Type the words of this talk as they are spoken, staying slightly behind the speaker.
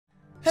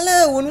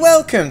Hello and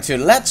welcome to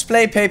Let's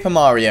Play Paper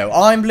Mario.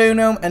 I'm Blue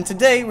Gnome and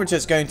today we're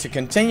just going to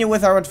continue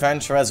with our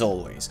adventure as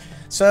always.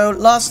 So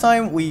last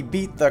time we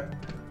beat the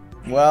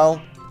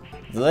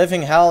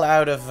living hell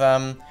out of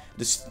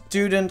the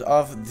student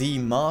of the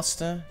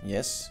Master.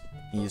 Yes,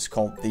 he is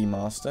called the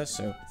Master,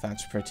 so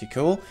that's pretty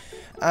cool.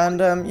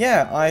 And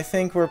yeah, I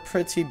think we're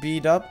pretty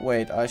beat up.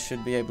 Wait, I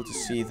should be able to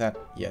see that.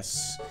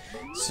 Yes.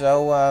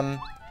 So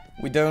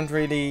we don't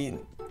really...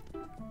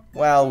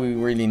 Well, we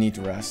really need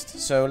to rest.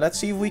 So let's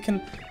see if we can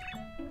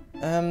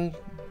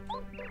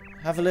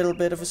have a little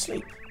bit of a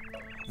sleep.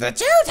 The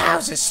Toad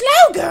House's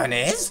slogan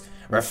is,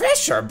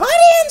 refresh your body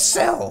and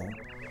soul.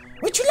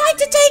 Would you like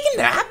to take a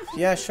nap?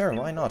 Yeah, sure,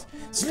 why not?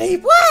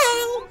 Sleep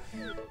well.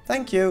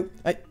 Thank you.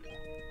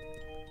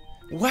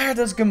 Where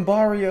does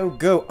Gambario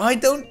go? I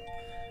don't...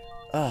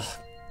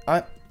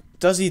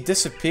 Does he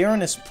disappear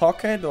in his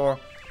pocket or...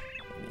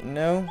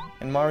 No,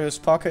 in Mario's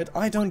pocket?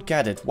 I don't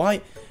get it.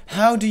 Why?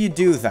 How do you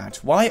do that?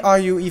 Why are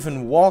you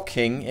even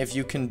walking if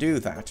you can do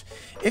that?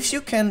 If you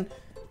can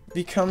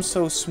become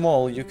so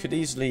small, you could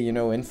easily, you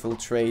know,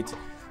 infiltrate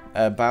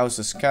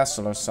Bowser's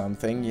castle or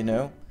something, you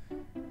know?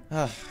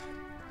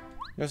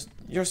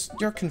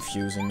 You're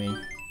confusing me.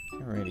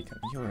 You really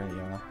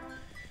are.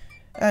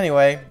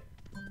 Anyway,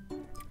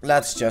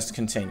 let's just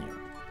continue.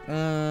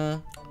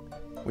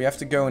 We have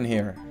to go in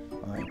here,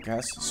 I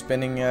guess.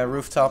 Spinning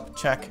rooftop,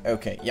 check.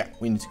 Okay, yeah,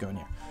 we need to go in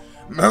here.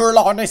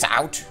 Merlon is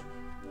out.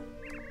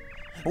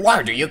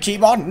 Why do you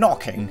keep on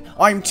knocking?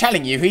 I'm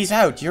telling you he's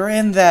out. You're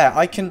in there.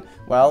 I can...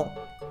 Well,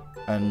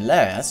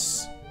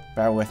 unless...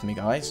 Bear with me,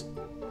 guys.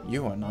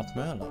 You are not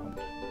Merlon.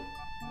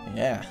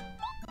 Yeah.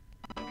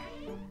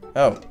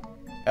 Oh.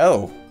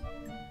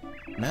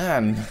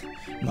 Man,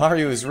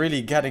 Mario is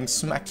really getting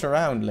smacked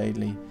around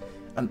lately.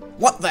 And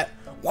what the...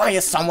 Why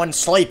is someone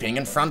sleeping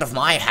in front of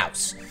my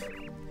house?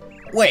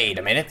 Wait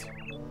a minute.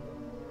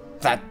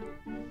 That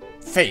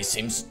face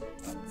seems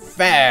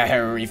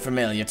very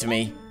familiar to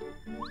me.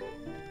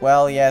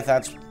 Well, yeah,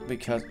 that's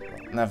because...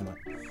 Never mind.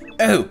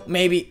 Oh,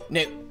 maybe...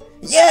 No.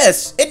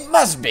 Yes, it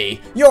must be.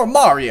 You're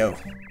Mario.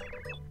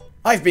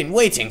 I've been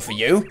waiting for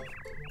you.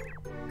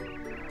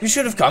 You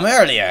should have come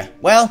earlier.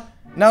 Well,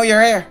 now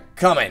you're here.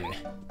 Come in.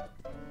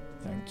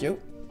 Thank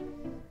you.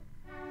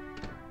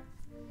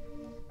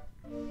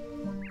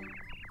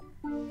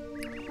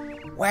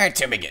 Where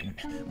to begin?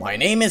 My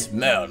name is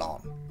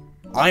Merlon.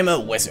 I'm a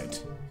wizard.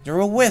 You're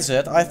a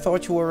wizard? I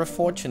thought you were a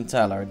fortune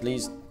teller. At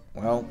least,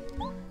 well...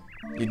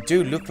 You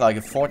do look like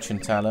a fortune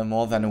teller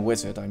more than a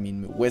wizard. I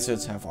mean,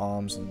 wizards have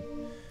arms and...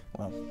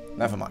 Well,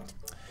 never mind.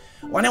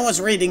 When I was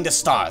reading the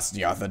stars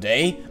the other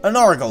day, an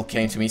oracle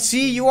came to me.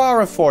 See, you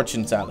are a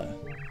fortune teller.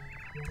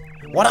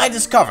 What I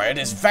discovered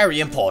is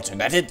very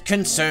important and it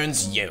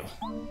concerns you.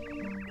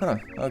 Huh,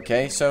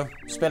 okay, so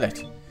spill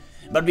it.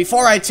 But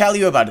before I tell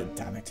you about it,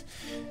 damn it,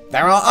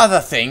 there are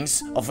other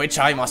things of which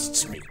I must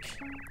speak.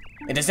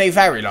 It is a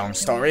very long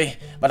story,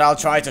 but I'll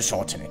try to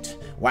shorten it.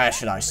 Where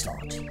should I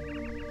start?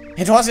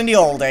 It was in the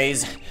old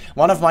days.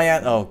 One of my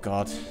oh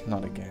god,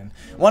 not again.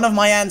 One of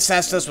my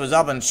ancestors was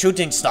up and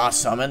shooting star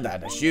summoned,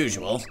 as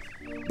usual.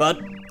 But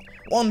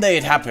one day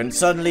it happened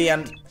suddenly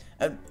and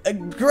a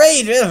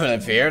great villain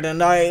appeared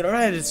and I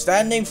read it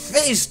standing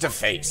face to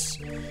face.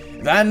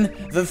 Then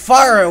the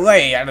far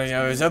away and it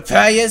was a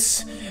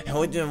pious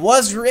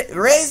was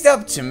raised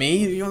up to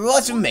me. It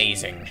was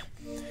amazing.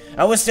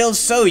 I was still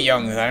so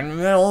young then,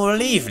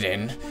 believed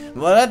in,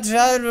 but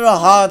our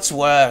hearts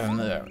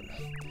were...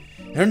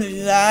 And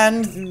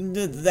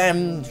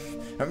then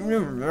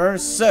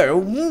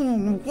so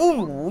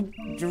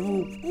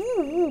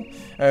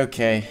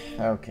okay,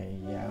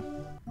 yeah.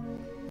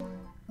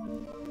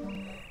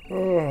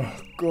 Oh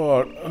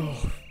god.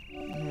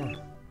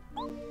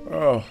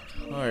 Oh,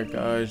 hi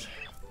guys.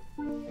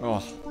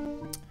 Oh.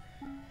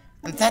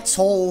 And that's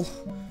all.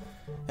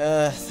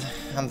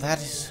 And that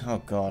is...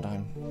 Oh god,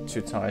 I'm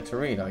too tired to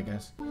read, I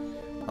guess.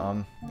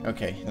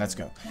 Okay, let's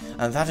go.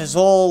 And that is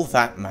all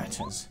that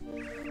matters.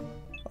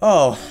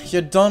 Oh,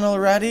 you're done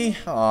already?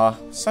 Aw,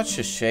 such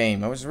a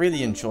shame. I was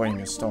really enjoying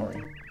your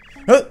story.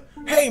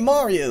 Hey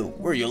Mario,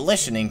 were you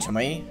listening to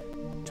me?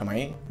 To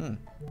me?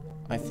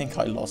 I think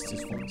I lost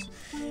his voice.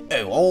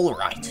 Oh,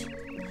 alright.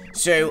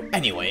 So,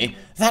 anyway,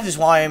 that is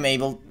why I'm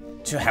able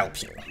to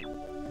help you.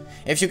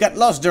 If you get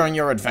lost during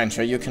your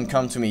adventure, you can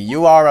come to me.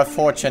 You are a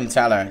fortune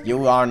teller.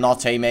 You are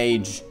not a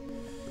mage.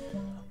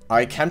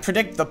 I can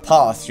predict the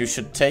path you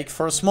should take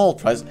for a small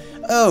price.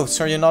 Oh,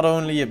 so you're not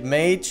only a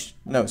mage?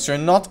 No, so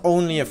you're not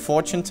only a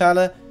fortune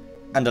teller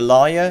and a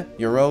liar,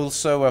 you're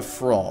also a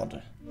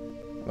fraud.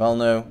 Well,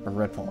 no, a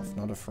ripoff,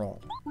 not a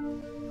fraud.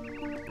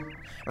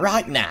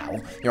 Right now,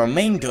 your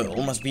main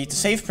goal must be to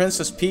save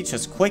Princess Peach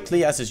as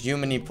quickly as is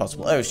humanly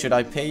possible. Oh, should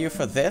I pay you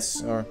for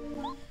this, or...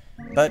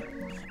 But,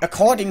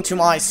 according to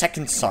my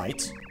second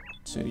sight...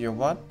 So your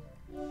what?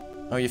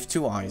 Oh, you have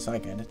two eyes, I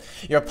get it.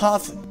 Your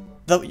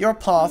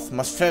path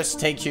must first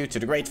take you to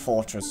the great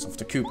fortress of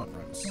the Koopa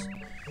Bros.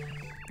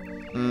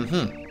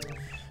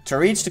 To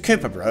reach the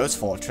Koopa Bros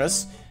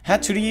fortress,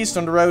 head to the east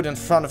on the road in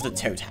front of the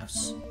Toad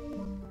House.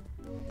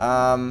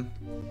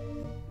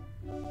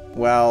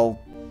 well,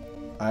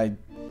 I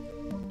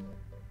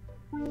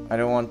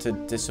don't want to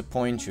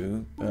disappoint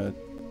you, but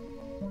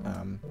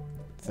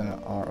there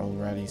are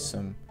already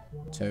some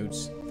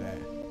toads there.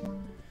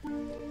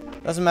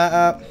 Doesn't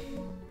matter.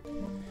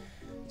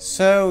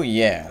 So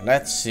yeah,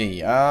 let's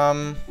see.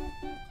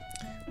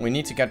 We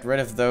need to get rid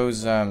of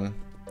those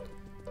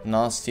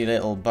nasty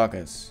little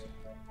buggers.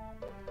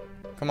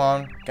 Come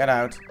on, get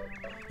out.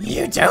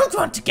 You don't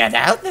want to get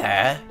out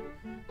there.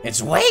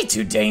 It's way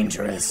too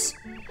dangerous.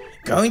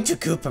 Going to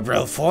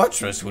Koopa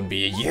Fortress would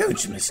be a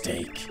huge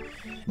mistake.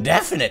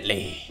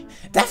 Definitely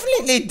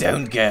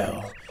don't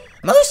go.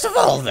 Most of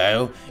all,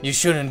 though, you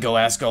shouldn't go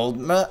ask old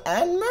and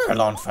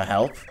Merlon for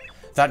help.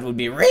 That would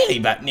be really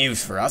bad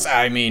news for us.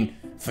 I mean,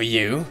 for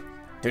you.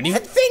 Don't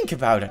even think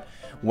about it.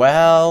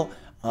 Well,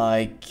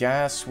 I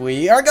guess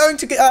we are going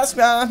to ask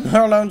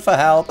Merlon for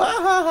help.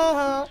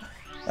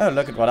 Oh,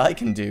 look at what I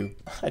can do.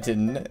 I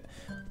didn't.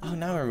 Oh,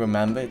 now I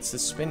remember. It's the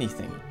spinny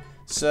thing.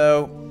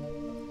 So,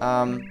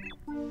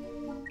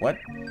 what?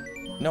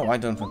 No, I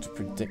don't want to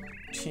predict.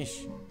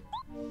 Sheesh.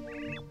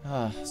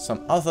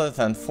 Some other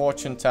than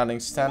fortune-telling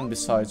stand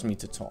beside me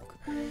to talk.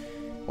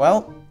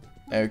 Well,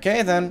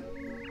 okay then.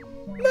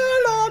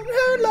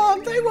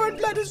 Merlon, they won't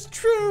let us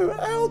through.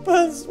 Help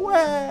us,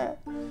 where?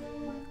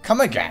 Come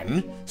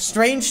again?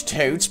 Strange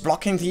toads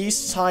blocking the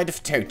east side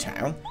of Toad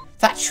Town?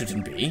 That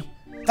shouldn't be.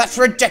 That's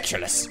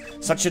ridiculous.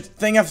 Such a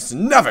thing has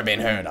never been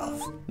heard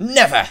of.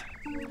 Never.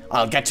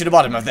 I'll get to the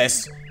bottom of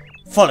this.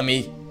 Follow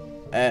me.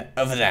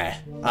 Over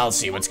there. I'll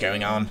see what's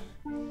going on.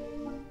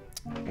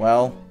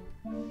 Well.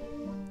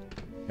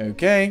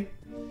 Okay.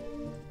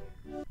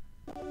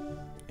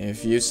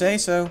 If you say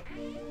so.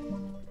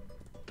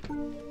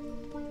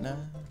 No.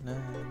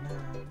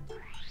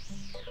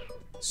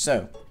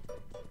 So.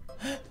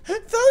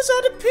 Those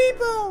are the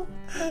people!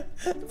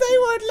 They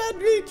won't let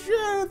me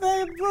through.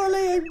 They're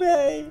bullying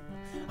me.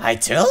 I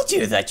told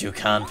you that you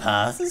can't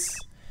pass.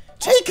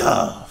 Take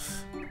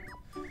off.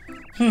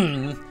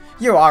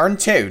 You aren't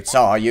toads,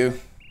 are you?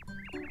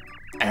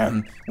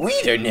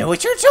 We don't know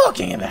what you're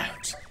talking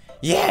about.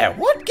 Yeah,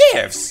 what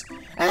gives?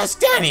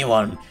 Ask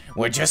anyone.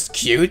 We're just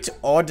cute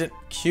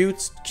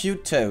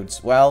cute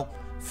toads. Well,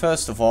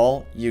 first of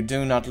all, you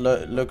do not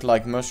look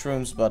like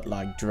mushrooms, but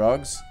like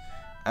drugs.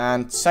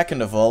 And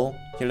second of all,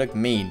 you look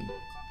mean.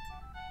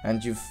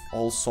 And you've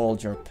all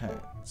soiled your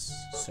pants.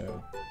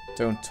 So,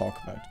 don't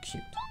talk about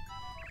cute.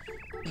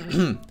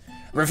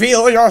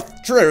 Reveal your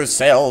true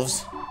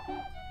selves.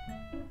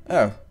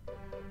 Oh.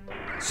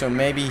 So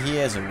maybe he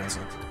is a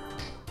wizard.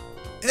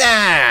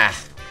 Ah!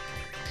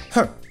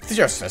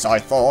 Just as I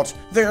thought.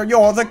 You're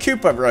the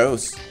Koopa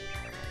Bros.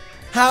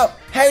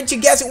 How'd you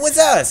guess it was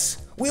us?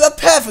 We were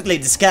perfectly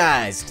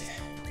disguised.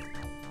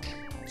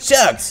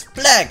 Shucks,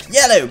 black,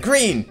 yellow,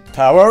 green.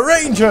 Power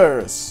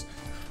Rangers!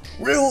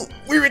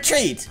 We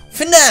retreat,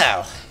 for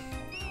now.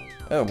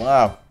 Oh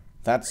wow,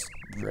 that's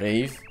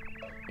brave.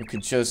 You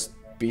could just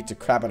beat the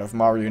crap out of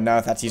Mario now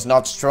that he's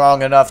not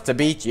strong enough to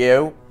beat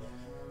you.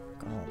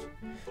 God.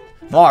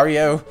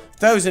 Mario,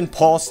 those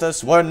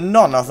imposters were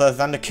none other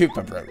than the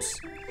Koopa Bros.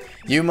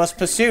 You must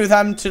pursue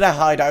them to their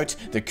hideout,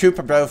 the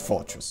Koopa Bro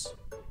Fortress.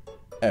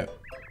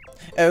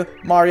 Oh,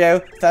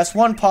 Mario, there's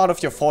one part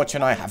of your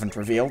fortune I haven't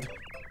revealed.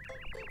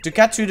 To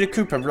get to the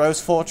Koopa Bros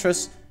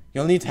Fortress,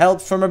 you'll need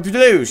help from a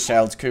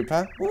blue-shelled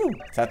Koopa. Ooh,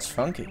 that's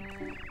funky.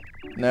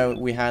 No,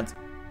 we had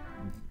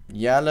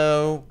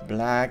yellow,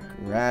 black,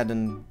 red,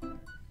 and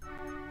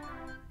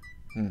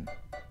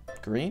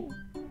green?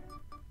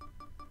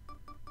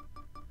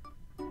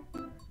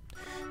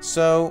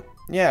 So,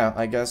 yeah,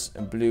 I guess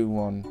a blue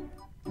one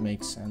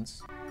makes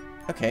sense.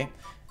 Okay.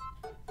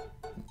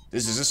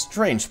 This is a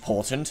strange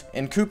portent.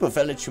 In Koopa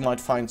Village you might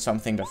find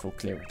something that will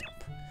clear it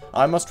up.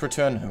 I must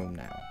return home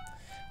now.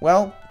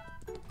 Well,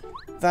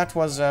 that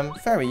was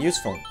very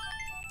useful.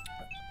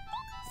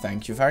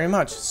 Thank you very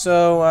much.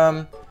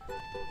 So,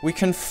 we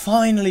can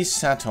finally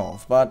set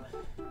off, but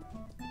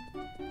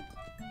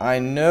I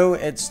know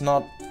it's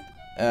not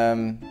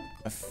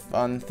a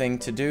fun thing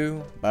to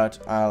do, but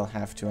I'll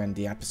have to end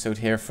the episode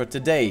here for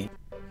today.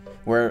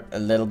 We're a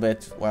little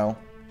bit, well,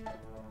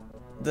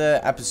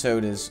 the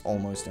episode is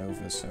almost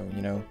over, so,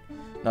 you know,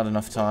 not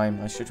enough time.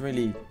 I should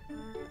really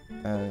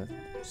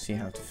see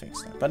how to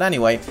fix that. But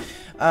anyway,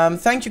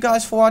 thank you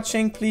guys for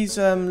watching. Please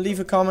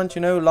leave a comment,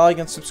 you know, like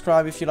and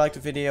subscribe if you liked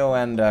the video,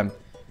 and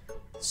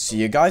see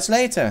you guys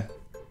later.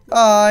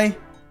 Bye!